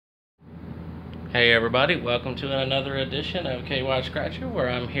Hey everybody, welcome to another edition of KY Scratcher, where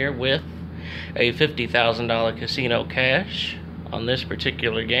I'm here with a $50,000 casino cash. On this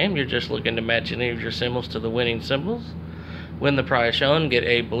particular game, you're just looking to match any of your symbols to the winning symbols, win the prize shown, get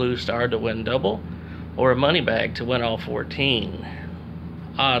a blue star to win double, or a money bag to win all 14.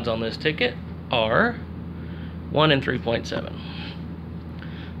 Odds on this ticket are 1 in 3.7.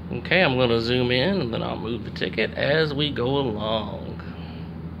 Okay, I'm going to zoom in and then I'll move the ticket as we go along.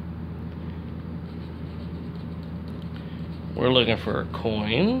 We're looking for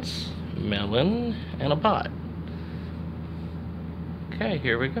coins, melon, and a pot. Okay,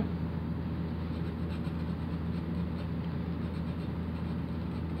 here we go.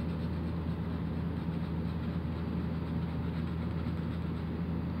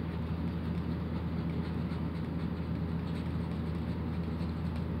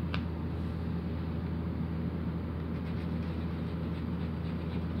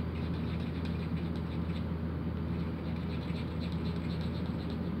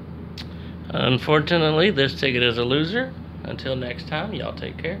 Unfortunately, this ticket is a loser. Until next time, y'all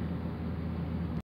take care.